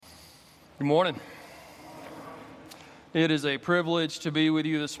Good morning. It is a privilege to be with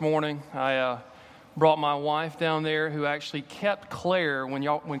you this morning. I brought my wife down there who actually kept Claire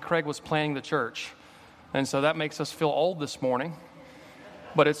when Craig was planning the church. And so that makes us feel old this morning.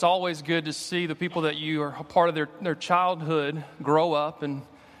 But it's always good to see the people that you are a part of their childhood grow up and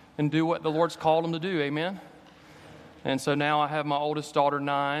do what the Lord's called them to do. Amen? And so now I have my oldest daughter,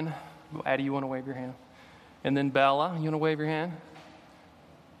 9. Addie, you want to wave your hand? And then Bella, you want to wave your hand?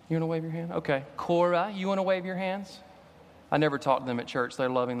 You want to wave your hand? Okay. Cora, you want to wave your hands? I never talked to them at church. They're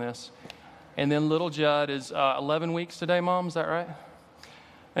loving this. And then little Judd is 11 weeks today, Mom. Is that right?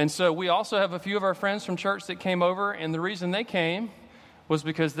 And so we also have a few of our friends from church that came over. And the reason they came was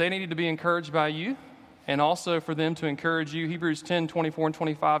because they needed to be encouraged by you and also for them to encourage you. Hebrews 10, 24 and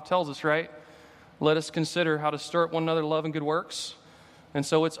 25 tells us, right? Let us consider how to stir up one another love and good works. And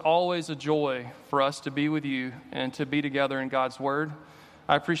so it's always a joy for us to be with you and to be together in God's Word.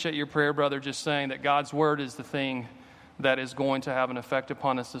 I appreciate your prayer, brother, just saying that God's Word is the thing that is going to have an effect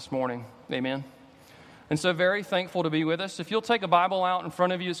upon us this morning. Amen. And so very thankful to be with us. If you'll take a Bible out in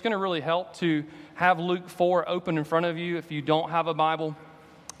front of you, it's going to really help to have Luke 4 open in front of you. If you don't have a Bible,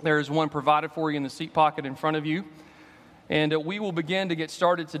 there is one provided for you in the seat pocket in front of you. And we will begin to get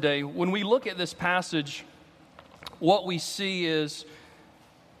started today. When we look at this passage, what we see is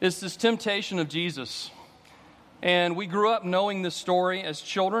this temptation of Jesus. And we grew up knowing this story as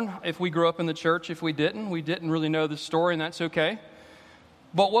children. If we grew up in the church, if we didn't really know this story, and that's okay.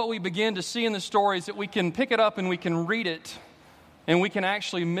 But what we begin to see in the story is that we can pick it up and we can read it, and we can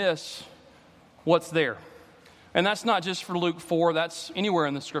actually miss what's there. And that's not just for Luke 4, that's anywhere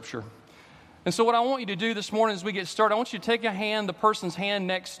in the Scripture. And so what I want you to do this morning as we get started, I want you to take the person's hand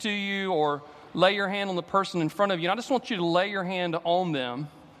next to you, or lay your hand on the person in front of you. And I just want you to lay your hand on them.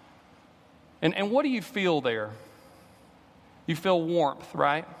 And what do you feel there? You feel warmth,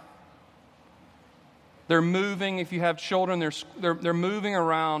 right? They're moving. If you have children, they're moving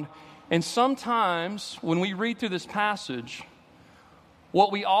around. And sometimes when we read through this passage,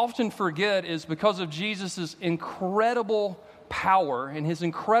 what we often forget is because of Jesus' incredible power and his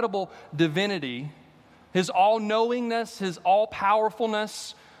incredible divinity, his all-knowingness, his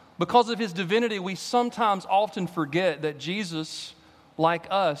all-powerfulness, because of his divinity, we sometimes often forget that Jesus, like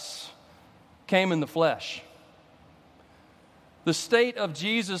us, came in the flesh. The state of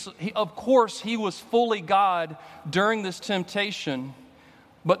Jesus, of course, he was fully God during this temptation.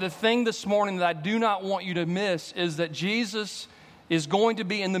 But the thing this morning that I do not want you to miss is that Jesus is going to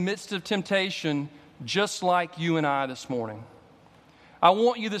be in the midst of temptation just like you and I this morning. I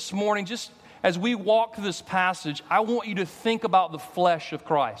want you this morning, just as we walk through this passage, I want you to think about the flesh of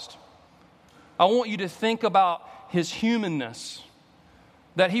Christ. I want you to think about his humanness.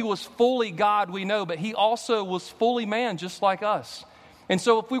 That he was fully God, we know, but he also was fully man, just like us. And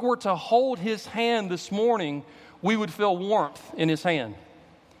so if we were to hold his hand this morning, we would feel warmth in his hand.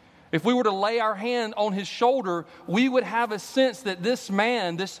 If we were to lay our hand on his shoulder, we would have a sense that this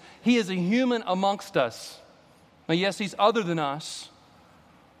man, he is a human amongst us. Now, yes, he's other than us,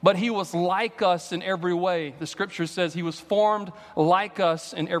 but he was like us in every way. The Scripture says he was formed like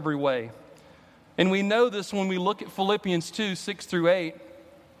us in every way. And we know this when we look at Philippians 2, 6 through 8.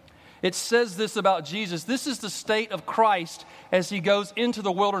 It says this about Jesus. This is the state of Christ as he goes into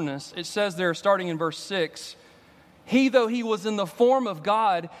the wilderness. It says there, starting in verse 6, he, though he was in the form of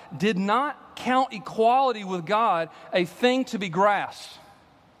God, did not count equality with God a thing to be grasped.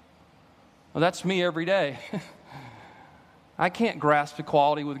 Well, that's me every day. I can't grasp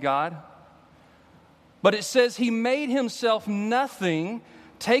equality with God. But it says he made himself nothing,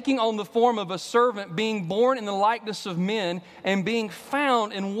 taking on the form of a servant, being born in the likeness of men, and being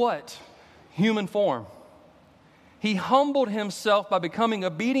found in what? Human form. He humbled himself by becoming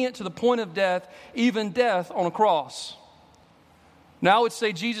obedient to the point of death, even death on a cross. Now I would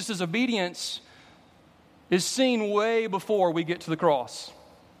say Jesus' obedience is seen way before we get to the cross.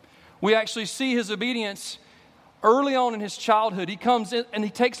 We actually see his obedience early on in his childhood. He comes in and he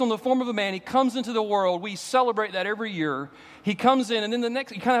takes on the form of a man. He comes into the world. We celebrate that every year. He comes in, and then you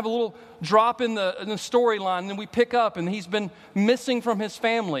kind of have a little drop in the storyline, and then we pick up, and he's been missing from his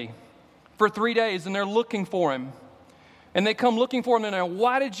family for 3 days, and they're looking for him. And they come looking for him, and they're,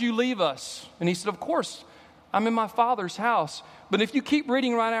 why did you leave us? And he said, of course, I'm in my Father's house. But if you keep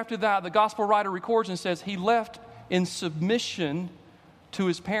reading right after that, the gospel writer records and says he left in submission to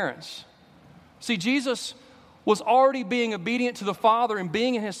his parents. See, Jesus was already being obedient to the Father and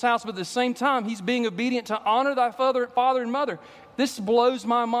being in his house, but at the same time, he's being obedient to honor thy father and mother. This blows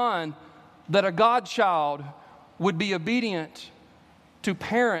my mind that a God child would be obedient to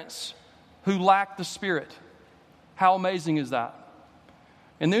parents who lack the Spirit. How amazing is that?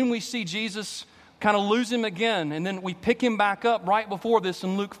 And then we see Jesus kind of lose him again. And then we pick him back up right before this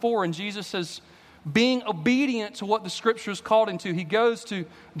in Luke 4. And Jesus says, being obedient to what the Scriptures called him to, he goes to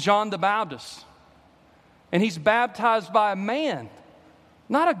John the Baptist. And he's baptized by a man,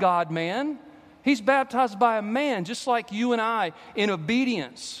 not a God-man. He's baptized by a man, just like you and I, in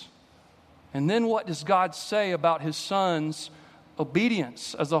obedience. And then what does God say about his Son's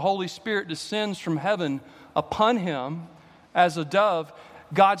obedience as the Holy Spirit descends from heaven upon him as a dove?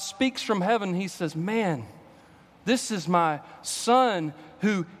 God speaks from heaven. He says, man, this is my Son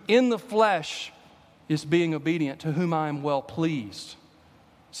who in the flesh is being obedient, to whom I am well pleased.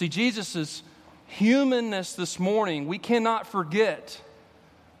 See, Jesus' humanness this morning, we cannot forget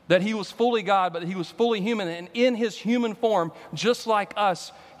that he was fully God, but he was fully human. And in his human form, just like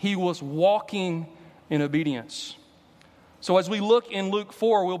us, he was walking in obedience. So as we look in Luke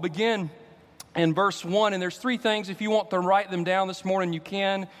 4, we'll begin in verse 1. And there's three things. If you want to write them down this morning, you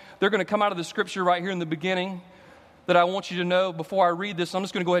can. They're going to come out of the Scripture right here in the beginning that I want you to know before I read this. I'm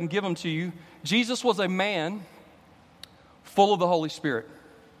just going to go ahead and give them to you. Jesus was a man full of the Holy Spirit.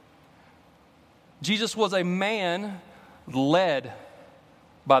 Jesus was a man led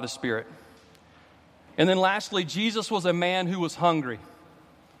by the Spirit. And then lastly, Jesus was a man who was hungry.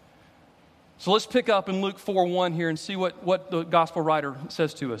 So let's pick up in Luke 4:1 here and see what the gospel writer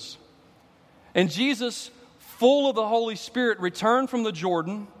says to us. And Jesus, full of the Holy Spirit, returned from the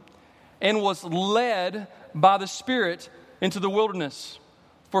Jordan and was led by the Spirit into the wilderness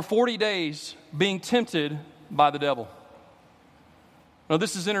for 40 days, being tempted by the devil. Now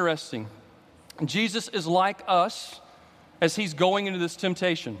this is interesting. Jesus is like us as he's going into this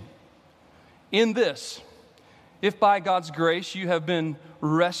temptation. In this, if by God's grace you have been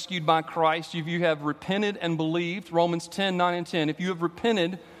rescued by Christ, if you have repented and believed, Romans 10:9 and 10, if you have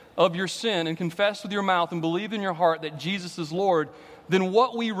repented of your sin and confessed with your mouth and believed in your heart that Jesus is Lord, then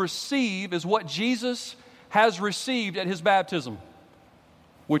what we receive is what Jesus has received at his baptism,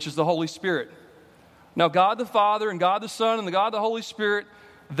 which is the Holy Spirit. Now God the Father and God the Son and God the Holy Spirit,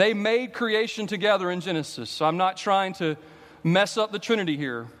 they made creation together in Genesis. So I'm not trying to mess up the Trinity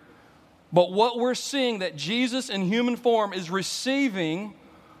here. But what we're seeing that Jesus in human form is receiving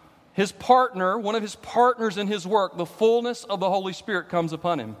his partner, one of his partners in his work, the fullness of the Holy Spirit comes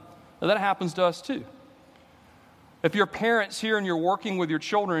upon him. Now that happens to us too. If you're parents here and you're working with your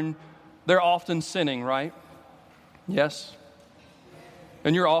children, they're often sinning, right? Yes?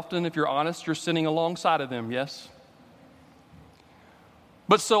 And you're often, if you're honest, you're sinning alongside of them, yes?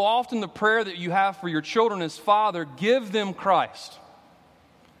 But so often the prayer that you have for your children is, Father, give them Christ.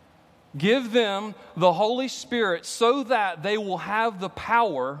 Give them the Holy Spirit so that they will have the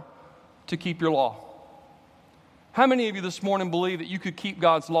power to keep your law. How many of you this morning believe that you could keep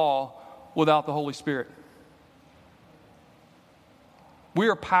God's law without the Holy Spirit? We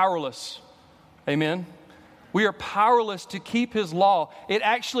are powerless. Amen? We are powerless to keep his law. It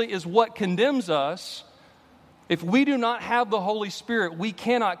actually is what condemns us. If we do not have the Holy Spirit, we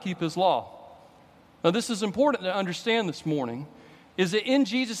cannot keep his law. Now, this is important to understand this morning, is that in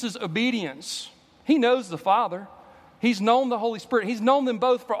Jesus' obedience, he knows the Father. He's known the Holy Spirit. He's known them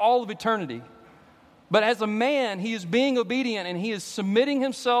both for all of eternity. But as a man, he is being obedient and he is submitting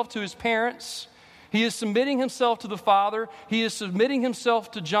himself to his parents. He is submitting himself to the Father. He is submitting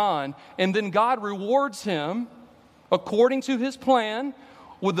himself to John. And then God rewards him according to his plan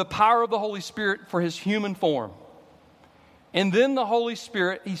with the power of the Holy Spirit for his human form. And then the Holy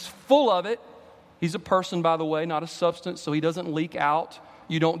Spirit, he's full of it. He's a person, by the way, not a substance, so he doesn't leak out.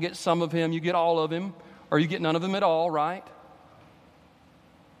 You don't get some of him, you get all of him, or you get none of him at all, right?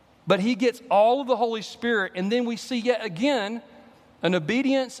 But he gets all of the Holy Spirit, and then we see yet again an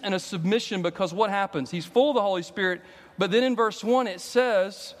obedience and a submission, because what happens? He's full of the Holy Spirit, but then in verse 1 it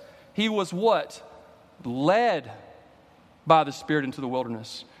says he was what? Led by the Spirit into the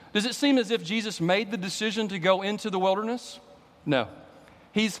wilderness. Does it seem as if Jesus made the decision to go into the wilderness? No.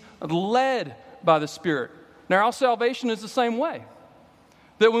 He's led by the Spirit. Now, our salvation is the same way.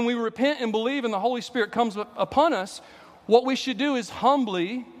 That when we repent and believe and the Holy Spirit comes upon us, what we should do is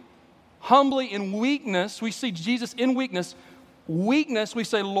humbly in weakness, we see Jesus in weakness, we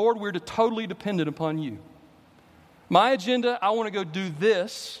say, Lord, we're totally dependent upon you. My agenda, I want to go do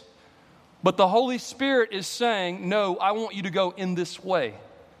this, but the Holy Spirit is saying, no, I want you to go in this way.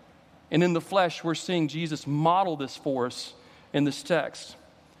 And in the flesh, we're seeing Jesus model this for us in this text.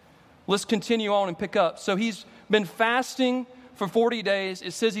 Let's continue on and pick up. So he's been fasting for 40 days.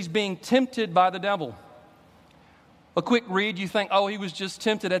 It says he's being tempted by the devil. A quick read, you think, oh, he was just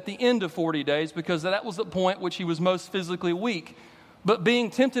tempted at the end of 40 days because that was the point which he was most physically weak. But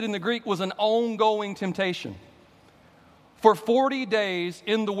being tempted in the Greek was an ongoing temptation. For 40 days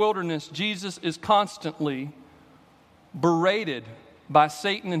in the wilderness, Jesus is constantly berated by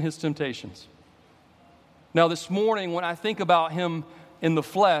Satan and his temptations. Now, this morning, when I think about him in the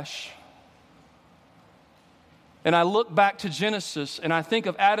flesh, and I look back to Genesis, and I think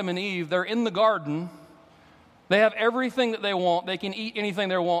of Adam and Eve, they're in the garden. They have everything that they want. They can eat anything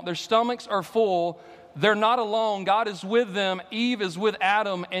they want. Their stomachs are full. They're not alone. God is with them. Eve is with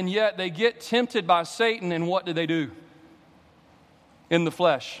Adam, and yet they get tempted by Satan, and what do? In the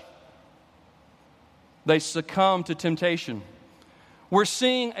flesh, they succumb to temptation. We're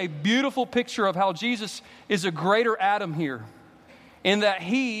seeing a beautiful picture of how Jesus is a greater Adam here, in that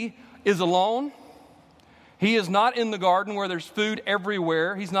he is alone. He is not in the garden where there's food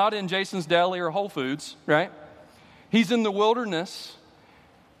everywhere. He's not in Jason's Deli or Whole Foods, right? He's in the wilderness.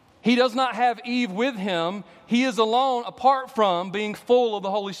 He does not have Eve with him. He is alone apart from being full of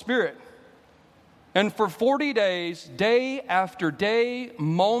the Holy Spirit. And for 40 days, day after day,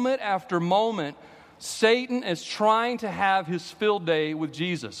 moment after moment, Satan is trying to have his field day with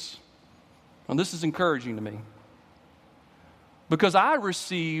Jesus. And this is encouraging to me, because I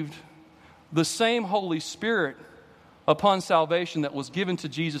received the same Holy Spirit upon salvation that was given to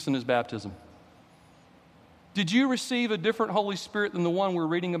Jesus in his baptism. Did you receive a different Holy Spirit than the one we're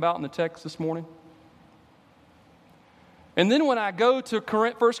reading about in the text this morning? And then when I go to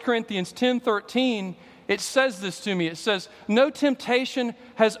 1 Corinthians 10:13, it says this to me. It says, no temptation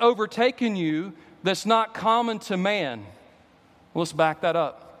has overtaken you that's not common to man. Well, let's back that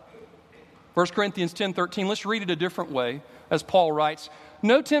up. 1 Corinthians 10:13, let's read it a different way, as Paul writes.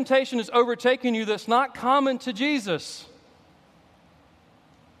 No temptation has overtaken you that's not common to Jesus.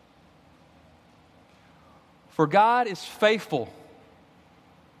 For God is faithful.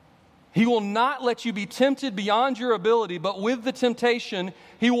 He will not let you be tempted beyond your ability, but with the temptation,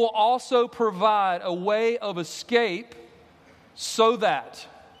 He will also provide a way of escape so that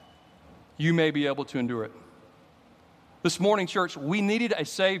you may be able to endure it. This morning, church, we needed a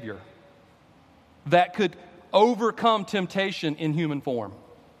Savior that could overcome temptation in human form.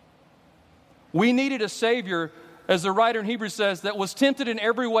 We needed a Savior, as the writer in Hebrews says, that was tempted in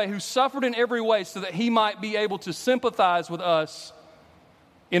every way, who suffered in every way so that He might be able to sympathize with us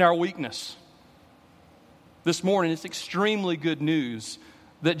in our weakness. This morning, it's extremely good news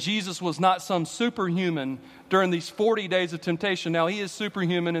that Jesus was not some superhuman during these 40 days of temptation. Now, He is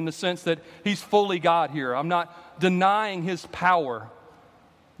superhuman in the sense that He's fully God here. I'm not denying His power,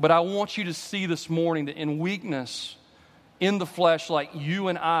 but I want you to see this morning that in weakness, in the flesh, like you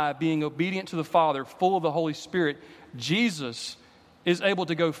and I, being obedient to the Father, full of the Holy Spirit, Jesus is able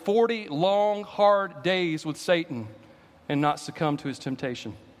to go 40 long, hard days with Satan and not succumb to his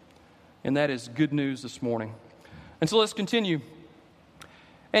temptation. And that is good news this morning. And so let's continue.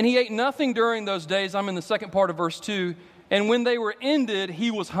 And He ate nothing during those days. I'm in the second part of verse 2. And when they were ended, He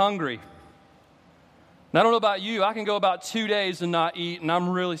was hungry. Now, I don't know about you. I can go about 2 days and not eat, and I'm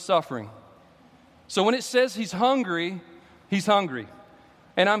really suffering. So when it says He's hungry, He's hungry.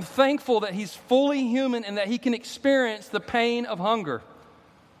 And I'm thankful that He's fully human and that He can experience the pain of hunger.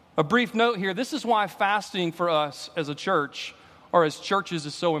 A brief note here. This is why fasting for us as a church or as churches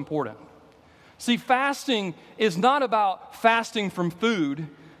is so important. See, fasting is not about fasting from food.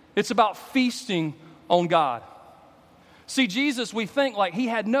 It's about feasting on God. See, Jesus, we think like He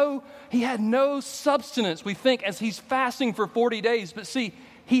had no substance. We think as He's fasting for 40 days. But see,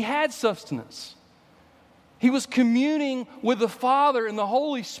 He had substance. He was communing with the Father and the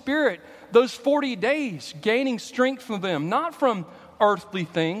Holy Spirit those 40 days, gaining strength from them, not from earthly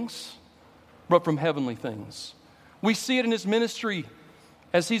things, but from heavenly things. We see it in His ministry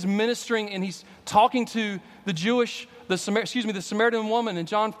as He's ministering and He's talking to the Samaritan woman in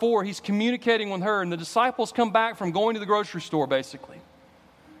John 4. He's communicating with her, and the disciples come back from going to the grocery store, basically.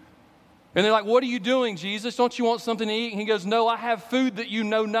 And they're like, what are you doing, Jesus? Don't you want something to eat? And He goes, no, I have food that you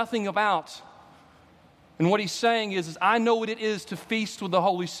know nothing about. And what He's saying is I know what it is to feast with the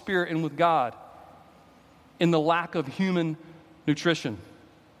Holy Spirit and with God in the lack of human nutrition.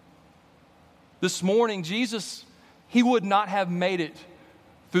 This morning, Jesus, He would not have made it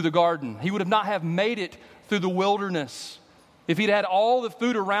through the garden. He would not have made it through the wilderness if He'd had all the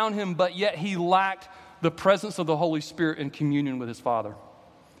food around Him, but yet He lacked the presence of the Holy Spirit in communion with His Father.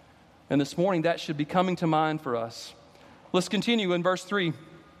 And this morning, that should be coming to mind for us. Let's continue in verse 3.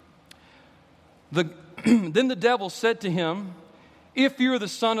 Then the devil said to Him, if you're the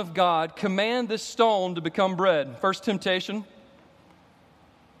Son of God, command this stone to become bread. First temptation.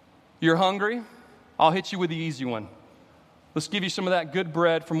 You're hungry? I'll hit you with the easy one. Let's give you some of that good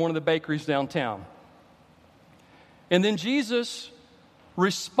bread from one of the bakeries downtown. And then Jesus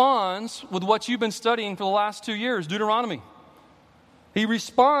responds with what you've been studying for the last 2 years, Deuteronomy. He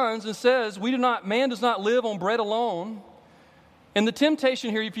responds and says, man does not live on bread alone. And the temptation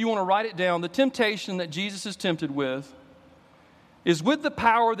here, if you want to write it down, the temptation that Jesus is tempted with is, with the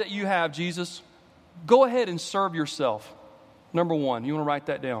power that you have, Jesus, go ahead and serve yourself. Number one, you want to write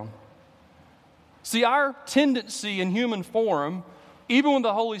that down. See, our tendency in human form, even with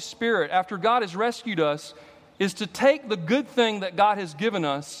the Holy Spirit, after God has rescued us, is to take the good thing that God has given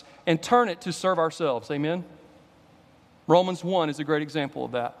us and turn it to serve ourselves. Amen? Romans 1 is a great example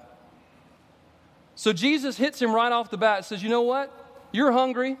of that. So Jesus hits him right off the bat and says, you know what? You're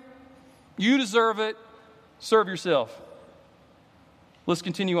hungry. You deserve it. Serve yourself. Let's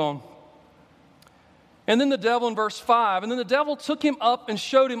continue on. And then the devil in verse 5, and then the devil took him up and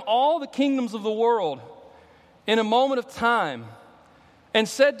showed him all the kingdoms of the world in a moment of time, and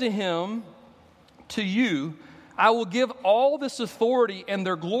said to him, to you, I will give all this authority and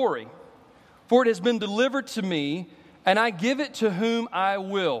their glory, for it has been delivered to me, and I give it to whom I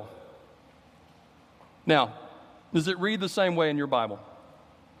will. Now, does it read the same way in your Bible?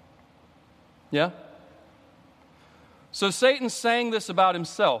 Yeah? So Satan's saying this about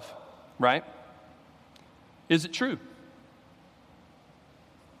himself, right? Is it true?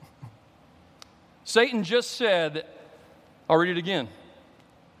 Satan just said, I'll read it again.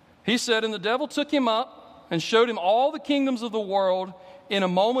 He said, and the devil took him up and showed him all the kingdoms of the world in a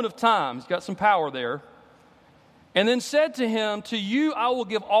moment of time. He's got some power there. And then said to him, to you I will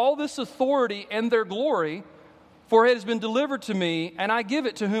give all this authority and their glory, for it has been delivered to me, and I give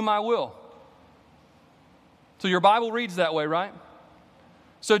it to whom I will. So your Bible reads that way, right?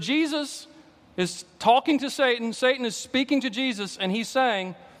 So Jesus is talking to Satan. Satan is speaking to Jesus, and he's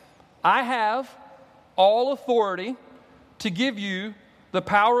saying, I have all authority to give you the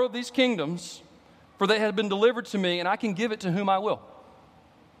power of these kingdoms, for they have been delivered to me, and I can give it to whom I will.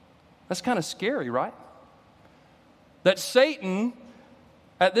 That's kind of scary, right? That Satan,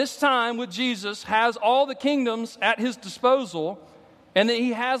 at this time with Jesus, has all the kingdoms at his disposal, and that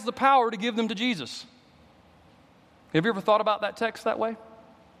he has the power to give them to Jesus. Have you ever thought about that text that way?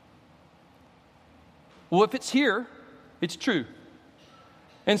 Well, if it's here, it's true.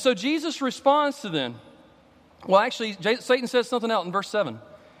 And so Jesus responds to them. Well, actually, Satan says something else in verse 7.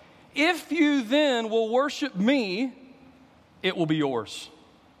 If you then will worship me, it will be yours.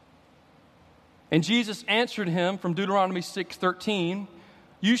 And Jesus answered him from Deuteronomy 6:13,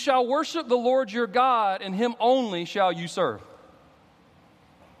 you shall worship the Lord your God, and him only shall you serve.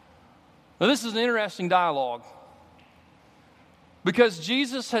 Now, this is an interesting dialogue, because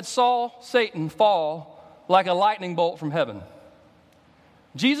Jesus had saw Satan fall like a lightning bolt from heaven.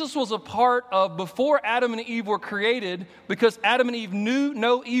 Jesus was a part of before Adam and Eve were created, because Adam and Eve knew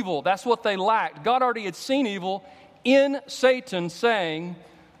no evil. That's what they lacked. God already had seen evil in Satan, saying,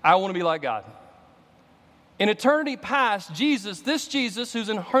 I want to be like God. In eternity past, this Jesus who's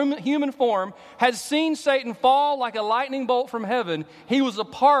in human form, has seen Satan fall like a lightning bolt from heaven. He was a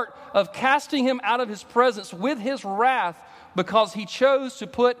part of casting him out of his presence with his wrath, because he chose to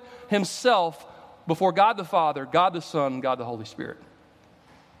put himself before God the Father, God the Son, and God the Holy Spirit.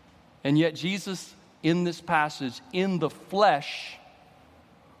 And yet Jesus, in this passage, in the flesh,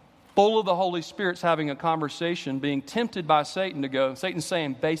 full of the Holy Spirit's having a conversation, being tempted by Satan to go, Satan's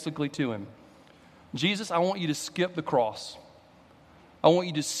saying basically to him, Jesus, I want you to skip the cross. I want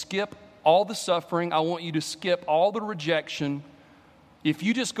you to skip all the suffering. I want you to skip all the rejection. If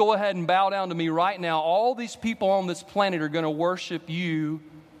you just go ahead and bow down to me right now, all these people on this planet are going to worship you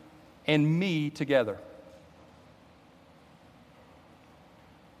and me together.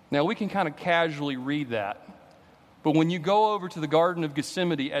 Now, we can kind of casually read that. But when you go over to the Garden of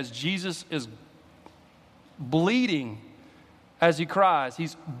Gethsemane, as Jesus is bleeding as he cries,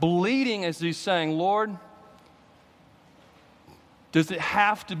 he's bleeding as he's saying, Lord, does it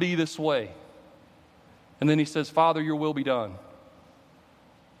have to be this way? And then he says, Father, your will be done.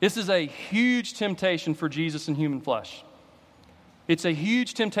 This is a huge temptation for Jesus in human flesh. It's a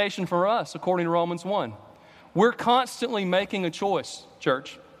huge temptation for us, according to Romans 1. We're constantly making a choice,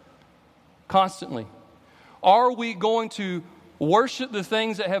 church. Constantly. Are we going to worship the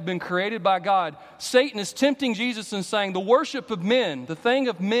things that have been created by God? Satan is tempting Jesus and saying, the worship of men, the thing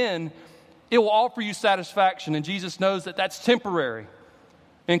of men, it will offer you satisfaction. And Jesus knows that that's temporary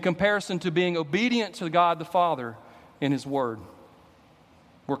in comparison to being obedient to God the Father in his word.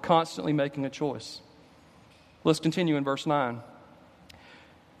 We're constantly making a choice. Let's continue in verse 9.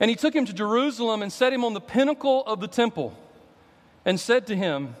 And he took him to Jerusalem and set him on the pinnacle of the temple and said to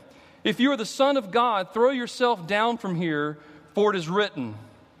him, if you are the Son of God, throw yourself down from here, for it is written.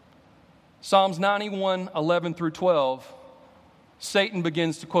 Psalms 91, 11 through 12, Satan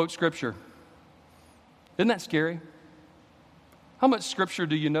begins to quote Scripture. Isn't that scary? How much Scripture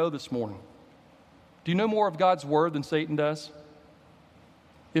do you know this morning? Do you know more of God's Word than Satan does?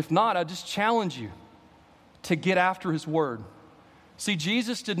 If not, I just challenge you to get after His Word. See,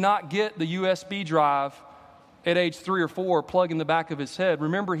 Jesus did not get the USB drive at age 3 or 4 plugged in the back of His head.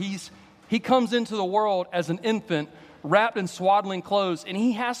 Remember, He comes into the world as an infant, wrapped in swaddling clothes, and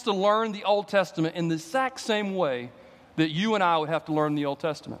He has to learn the Old Testament in the exact same way that you and I would have to learn the Old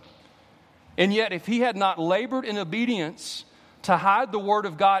Testament. And yet, if He had not labored in obedience to hide the Word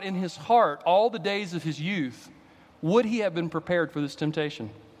of God in His heart all the days of His youth, would He have been prepared for this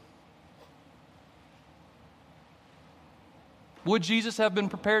temptation? Would Jesus have been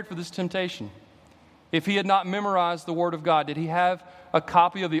prepared for this temptation if He had not memorized the Word of God? Did He have a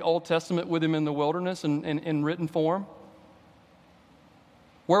copy of the Old Testament with Him in the wilderness in written form?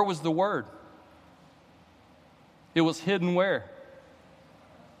 Where was the Word? It was hidden where?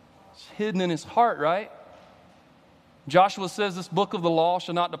 It's hidden in His heart, right? Joshua says, this book of the law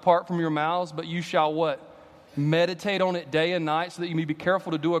shall not depart from your mouths, but you shall what? Meditate on it day and night so that you may be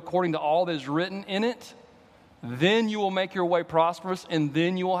careful to do according to all that is written in it. Then you will make your way prosperous, and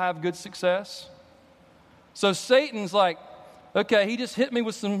then you will have good success. So Satan's like, okay, he just hit me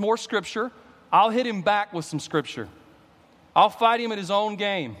with some more Scripture. I'll hit him back with some Scripture. I'll fight him at his own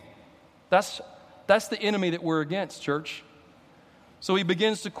game. That's the enemy that we're against, church. So he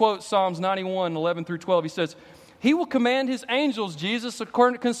begins to quote Psalms 91, 11 through 12. He says, He will command His angels, Jesus,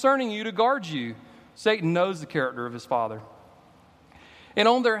 concerning you to guard you. Satan knows the character of his father. And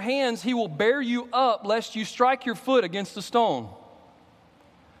on their hands He will bear you up, lest you strike your foot against a stone.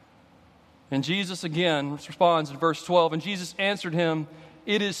 And Jesus again responds in verse 12, and Jesus answered him,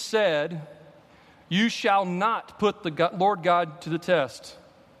 It is said, you shall not put the Lord God to the test.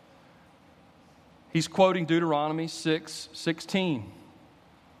 He's quoting Deuteronomy 6:16.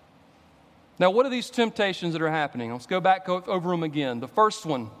 Now, what are these temptations that are happening? Let's go back over them again. The first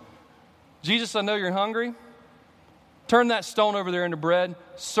one, Jesus, I know you're hungry. Turn that stone over there into bread.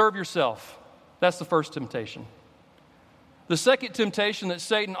 Serve yourself. That's the first temptation. The second temptation that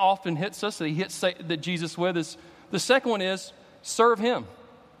Satan often hits us, that he hits that Jesus with, is the second one is serve him.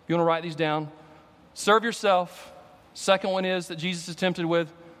 If you want to write these down, serve yourself. Second one is that Jesus is tempted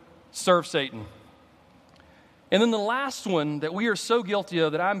with, serve Satan. And then the last one that we are so guilty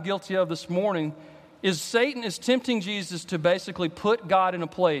of, that I'm guilty of this morning, is Satan is tempting Jesus to basically put God in a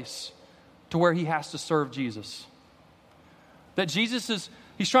place to where he has to serve Jesus. That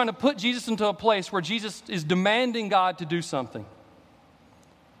he's trying to put Jesus into a place where Jesus is demanding God to do something.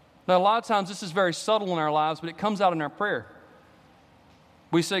 Now, a lot of times this is very subtle in our lives, but it comes out in our prayer.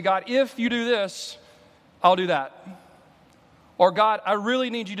 We say, God, if you do this, I'll do that. Or God, I really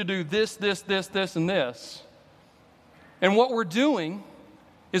need you to do this, this, this, this, and this. And what we're doing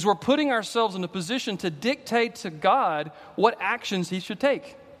is we're putting ourselves in a position to dictate to God what actions he should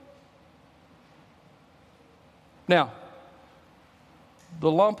take. Now,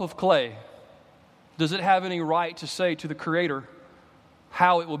 the lump of clay, does it have any right to say to the Creator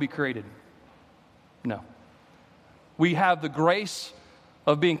how it will be created? No. We have the grace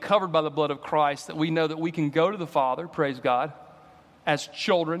of being covered by the blood of Christ, that we know that we can go to the Father, praise God, as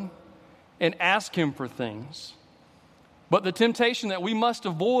children and ask him for things. But the temptation that we must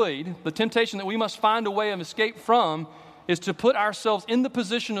avoid, the temptation that we must find a way of escape from, is to put ourselves in the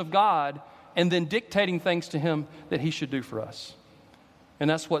position of God and then dictating things to him that he should do for us. And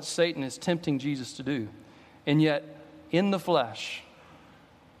that's what Satan is tempting Jesus to do. And yet, in the flesh,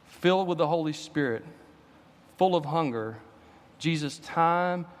 filled with the Holy Spirit, full of hunger, Jesus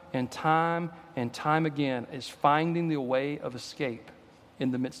time and time and time again is finding the way of escape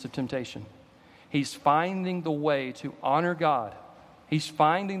in the midst of temptation. He's finding the way to honor God. He's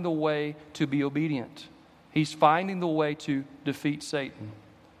finding the way to be obedient. He's finding the way to defeat Satan.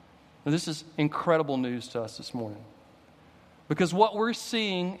 Now, this is incredible news to us this morning. Because what we're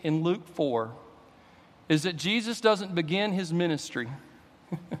seeing in Luke 4 is that Jesus doesn't begin his ministry.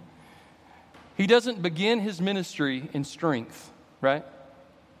 He doesn't begin his ministry in strength, right?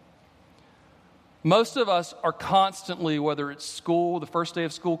 Most of us are constantly, whether it's school, the first day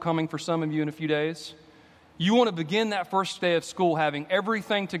of school coming for some of you in a few days, you want to begin that first day of school having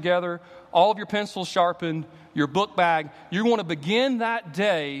everything together, all of your pencils sharpened, your book bag. You want to begin that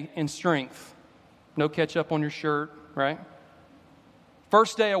day in strength. No ketchup on your shirt, right?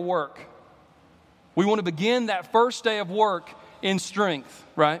 First day of work. We want to begin that first day of work in strength,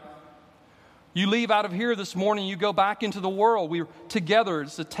 right? You leave out of here this morning, you go back into the world. We're together.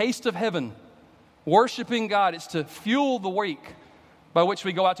 It's a taste of heaven. Worshiping God, it's to fuel the week by which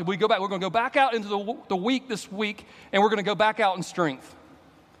we go out to. We're going to go back out into the week this week, and we're going to go back out in strength.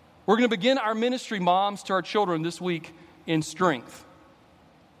 We're going to begin our ministry, moms, to our children this week in strength.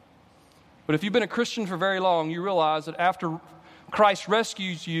 But if you've been a Christian for very long, you realize that after Christ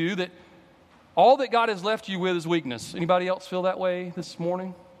rescues you, that all that God has left you with is weakness. Anybody else feel that way this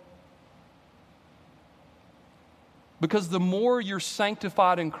morning? Because the more you're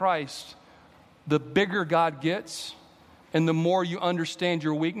sanctified in Christ, the bigger God gets, and the more you understand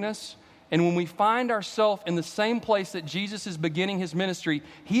your weakness. And when we find ourselves in the same place that Jesus is beginning his ministry,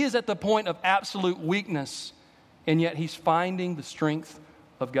 he is at the point of absolute weakness, and yet he's finding the strength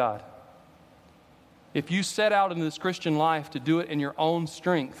of God. If you set out into this Christian life to do it in your own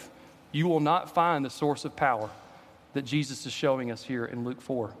strength, you will not find the source of power that Jesus is showing us here in Luke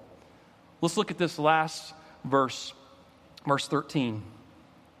 4. Let's look at this last verse, verse 13.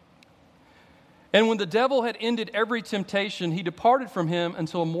 And when the devil had ended every temptation, he departed from him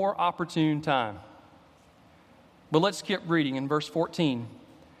until a more opportune time. But let's keep reading in verse 14.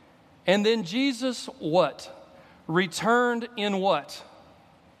 And then Jesus what? Returned in what?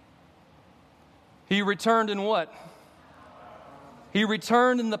 He returned in what? He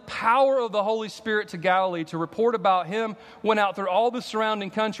returned in the power of the Holy Spirit to Galilee. To report about him went out through all the surrounding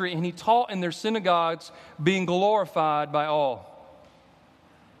country, and he taught in their synagogues, being glorified by all.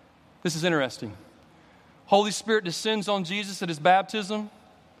 This is interesting. Holy Spirit descends on Jesus at his baptism.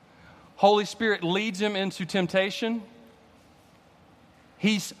 Holy Spirit leads him into temptation.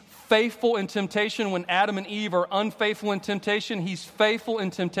 He's faithful in temptation when Adam and Eve are unfaithful in temptation. He's faithful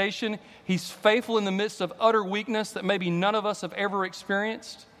in temptation. He's faithful in the midst of utter weakness that maybe none of us have ever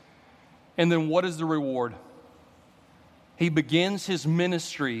experienced. And then what is the reward? He begins his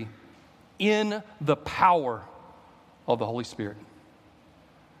ministry in the power of the Holy Spirit.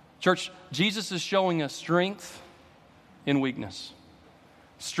 Church, Jesus is showing us strength in weakness.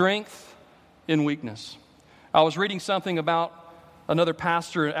 Strength in weakness. I was reading something about another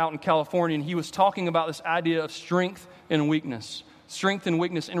pastor out in California, and he was talking about this idea of strength and weakness. Strength and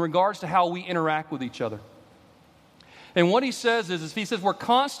weakness in regards to how we interact with each other. And what he says is he says we're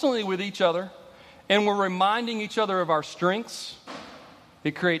constantly with each other and we're reminding each other of our strengths.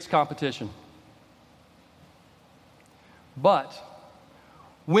 It creates competition. But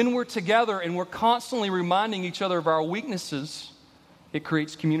when we're together and we're constantly reminding each other of our weaknesses, it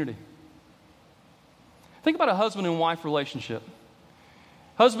creates community. Think about a husband and wife relationship.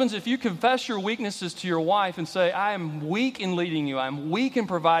 Husbands, if you confess your weaknesses to your wife and say, I am weak in leading you, I'm weak in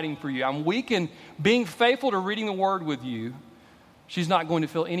providing for you, I'm weak in being faithful to reading the Word with you, she's not going to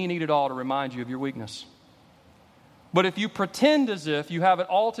feel any need at all to remind you of your weakness. But if you pretend as if you have it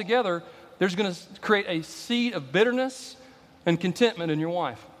all together, there's going to create a seed of bitterness and contentment in your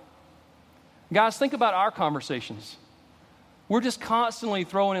wife. Guys, think about our conversations. We're just constantly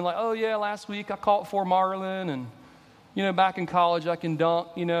throwing in like, oh yeah, last week I caught 4 marlin, and back in college I can dunk,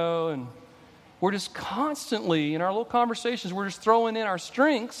 and we're just constantly in our little conversations, we're just throwing in our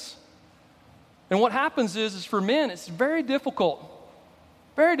strengths. And what happens is for men, it's very difficult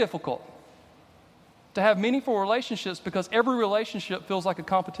to have meaningful relationships because every relationship feels like a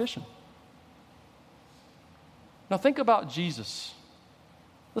competition. Now think about Jesus.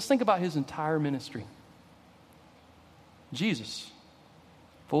 Let's think about his entire ministry. Jesus,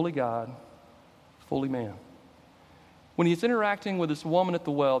 fully God, fully man. When he's interacting with this woman at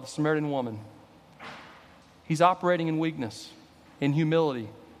the well, the Samaritan woman, he's operating in weakness, in humility.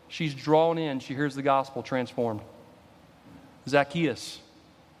 She's drawn in. She hears the gospel transformed. Zacchaeus,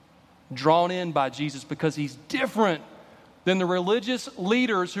 drawn in by Jesus because he's different than the religious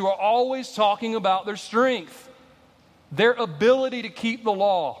leaders who are always talking about their strength, their ability to keep the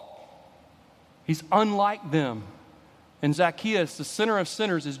law. He's unlike them. And Zacchaeus, the sinner of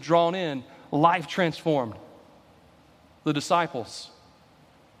sinners, is drawn in, life transformed. The disciples,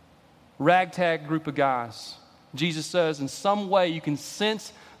 ragtag group of guys. Jesus says, in some way you can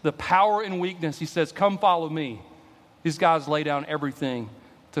sense the power and weakness. He says, come follow me. These guys lay down everything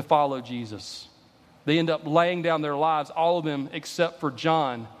to follow Jesus. They end up laying down their lives, all of them except for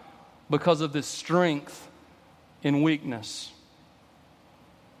John, because of this strength in weakness.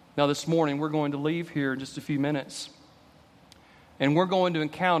 Now this morning we're going to leave here in just a few minutes, and we're going to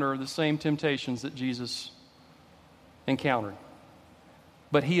encounter the same temptations that Jesus encountered.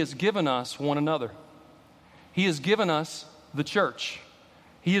 But he has given us one another. He has given us the church.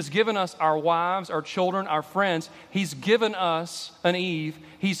 He has given us our wives, our children, our friends. He's given us an Eve.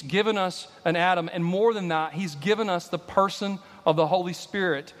 He's given us an Adam. And more than that, he's given us the person of the Holy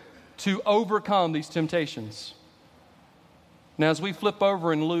Spirit to overcome these temptations. Now, as we flip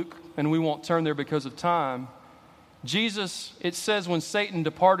over in Luke, and we won't turn there because of time, Jesus, it says when Satan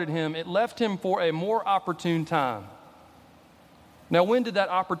departed him, it left him for a more opportune time. Now, when did that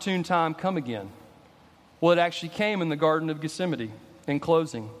opportune time come again? Well, it actually came in the Garden of Gethsemane. In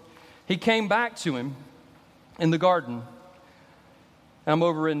closing, he came back to him in the garden. I'm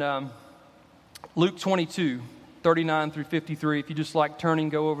over in Luke 22, 39 through 53. If you just like turning,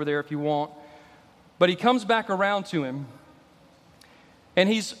 go over there if you want. But he comes back around to him, and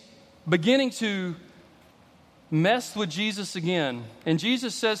he's beginning to mess with Jesus again. And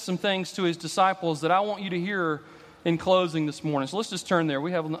Jesus says some things to his disciples that I want you to hear in closing this morning. So let's just turn there.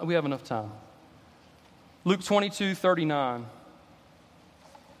 We have enough time. Luke 22, 39.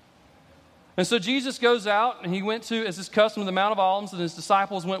 And so Jesus goes out, and he went to, as his custom, the Mount of Olives, and his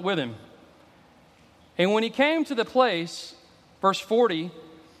disciples went with him. And when he came to the place, verse 40,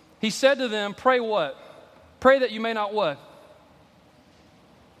 he said to them, pray what? Pray that you may not what?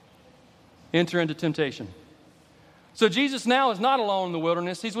 Enter into temptation. So Jesus now is not alone in the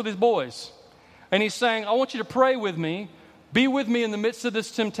wilderness. He's with his boys. And he's saying, I want you to pray with me. Be with me in the midst of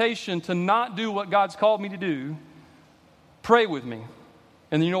this temptation to not do what God's called me to do. Pray with me.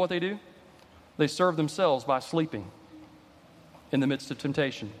 And you know what they do? They serve themselves by sleeping in the midst of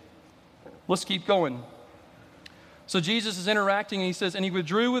temptation. Let's keep going. So Jesus is interacting, and he says, and he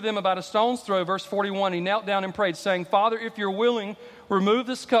withdrew with them about a stone's throw, verse 41. He knelt down and prayed, saying, Father, if you're willing, remove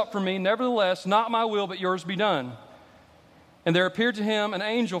this cup from me. Nevertheless, not my will, but yours be done. And there appeared to him an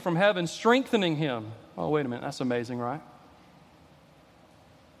angel from heaven, strengthening him. Oh, wait a minute. That's amazing, right?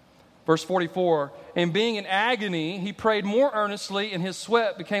 Verse 44, and being in agony, he prayed more earnestly, and his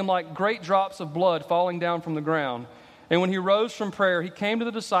sweat became like great drops of blood falling down from the ground. And when he rose from prayer, he came to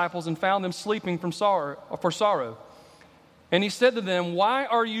the disciples and found them sleeping for sorrow. And he said to them, why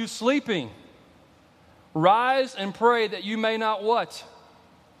are you sleeping? Rise and pray that you may not what?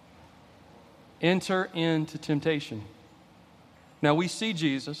 Enter into temptation. Now we see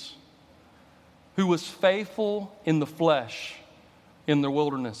Jesus, who was faithful in the flesh, in the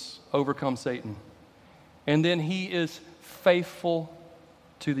wilderness, overcome Satan. And then he is faithful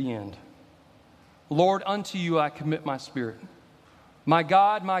to the end. Lord, unto you I commit my spirit. My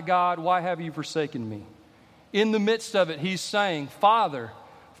God, why have you forsaken me? In the midst of it, he's saying, Father,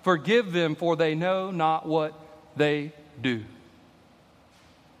 forgive them, for they know not what they do.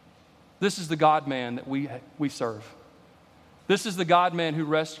 This is the God-man that we serve. This is the God-man who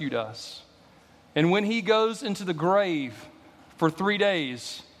rescued us. And when he goes into the grave for 3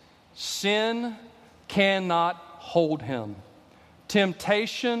 days, sin cannot hold him.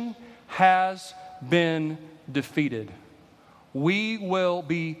 Temptation has been defeated. We will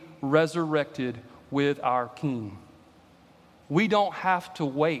be resurrected with our King. We don't have to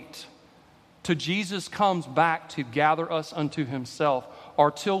wait till Jesus comes back to gather us unto himself, or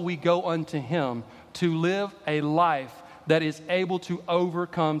till we go unto him to live a life that is able to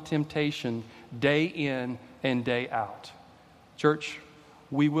overcome temptation day in and day out. Church,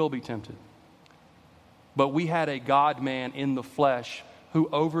 we will be tempted. But we had a God-man in the flesh who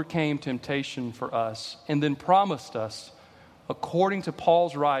overcame temptation for us and then promised us, according to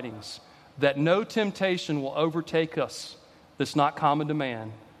Paul's writings, that no temptation will overtake us that's not common to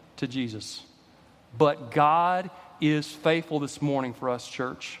man, to Jesus. But God is faithful this morning for us,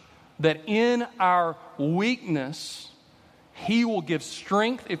 church, that in our weakness, he will give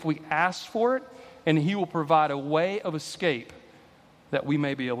strength if we ask for it, and he will provide a way of escape that we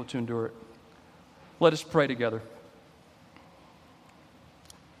may be able to endure it. Let us pray together.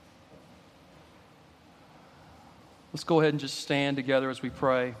 Let's go ahead and just stand together as we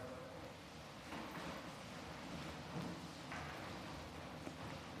pray.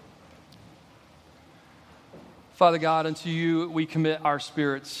 Father God, unto you we commit our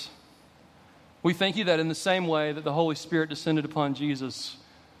spirits. We thank you that in the same way that the Holy Spirit descended upon Jesus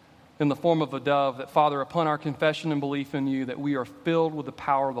in the form of a dove, that, Father, upon our confession and belief in you, that we are filled with the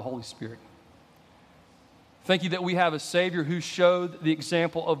power of the Holy Spirit. Thank you that we have a Savior who showed the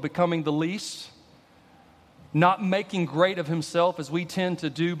example of becoming the least, not making great of himself as we tend to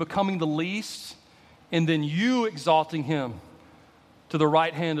do, becoming the least, and then you exalting him to the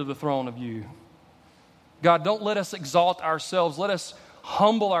right hand of the throne of you. God, don't let us exalt ourselves. Let us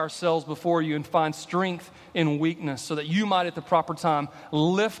humble ourselves before you and find strength in weakness so that you might at the proper time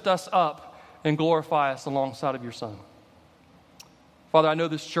lift us up and glorify us alongside of your Son. Father, I know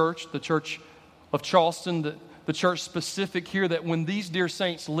this church, the church of Charleston, the church specific here, that when these dear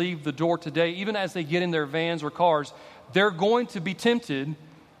saints leave the door today, even as they get in their vans or cars, they're going to be tempted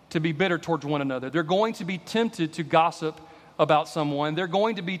to be bitter towards one another. They're going to be tempted to gossip about someone. They're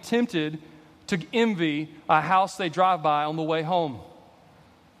going to be tempted to envy a house they drive by on the way home.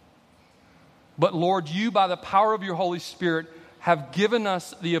 But Lord, you, by the power of your Holy Spirit, have given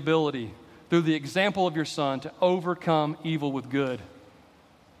us the ability, through the example of your Son, to overcome evil with good.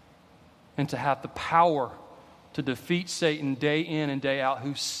 and to have the power to defeat Satan day in and day out,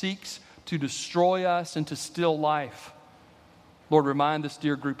 who seeks to destroy us and to steal life. Lord, remind this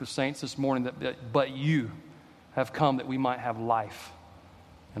dear group of saints this morning that but you have come that we might have life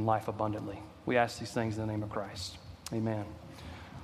and life abundantly. We ask these things in the name of Christ. Amen.